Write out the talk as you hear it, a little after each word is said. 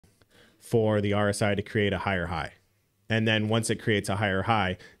for the RSI to create a higher high. And then once it creates a higher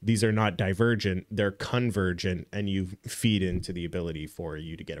high, these are not divergent, they're convergent, and you feed into the ability for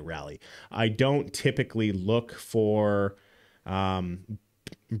you to get a rally. I don't typically look for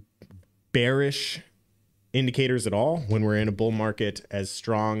bearish indicators at all when we're in a bull market as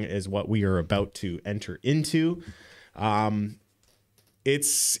strong as what we are about to enter into.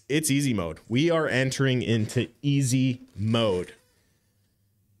 It's easy mode. We are entering into easy mode.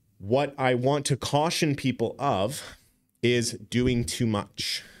 What I want to caution people of is doing too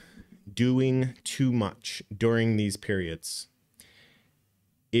much during these periods.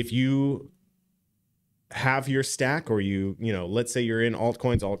 If you have your stack, or let's say you're in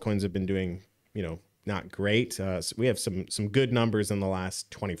altcoins have been doing, not great. So we have some good numbers in the last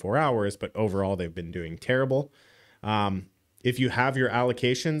 24 hours, but overall they've been doing terrible. If you have your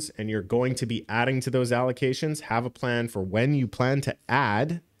allocations and you're going to be adding to those allocations, have a plan for when you plan to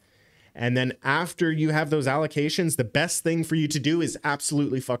add. And then after you have those allocations, the best thing for you to do is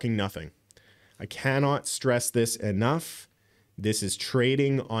absolutely fucking nothing. I cannot stress this enough. This is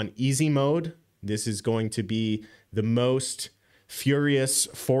trading on easy mode. This is going to be the most furious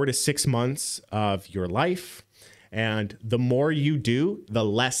 4 to 6 months of your life. And the more you do, the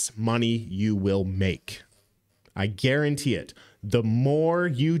less money you will make. I guarantee it. The more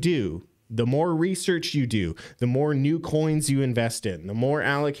you do, the more research you do, the more new coins you invest in, the more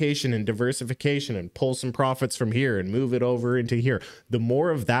allocation and diversification and pull some profits from here and move it over into here. The more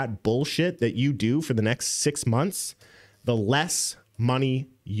of that bullshit that you do for the next 6 months, the less money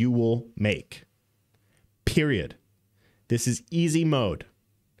you will make. Period. This is easy mode.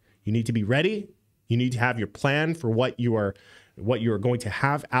 You need to be ready. You need to have your plan for what you are going to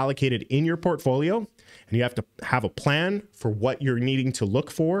have allocated in your portfolio. And you have to have a plan for what you're needing to look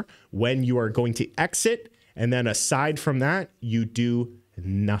for when you are going to exit. And then aside from that, you do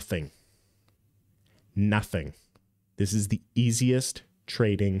nothing. Nothing. This is the easiest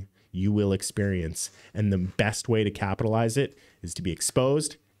trading you will experience. And the best way to capitalize it is to be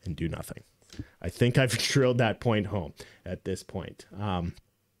exposed and do nothing. I think I've drilled that point home at this point. All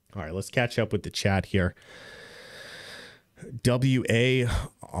right, let's catch up with the chat here. WA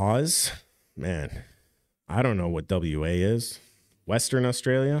Oz, man, I don't know what WA is. Western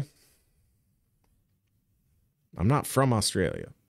Australia? I'm not from Australia.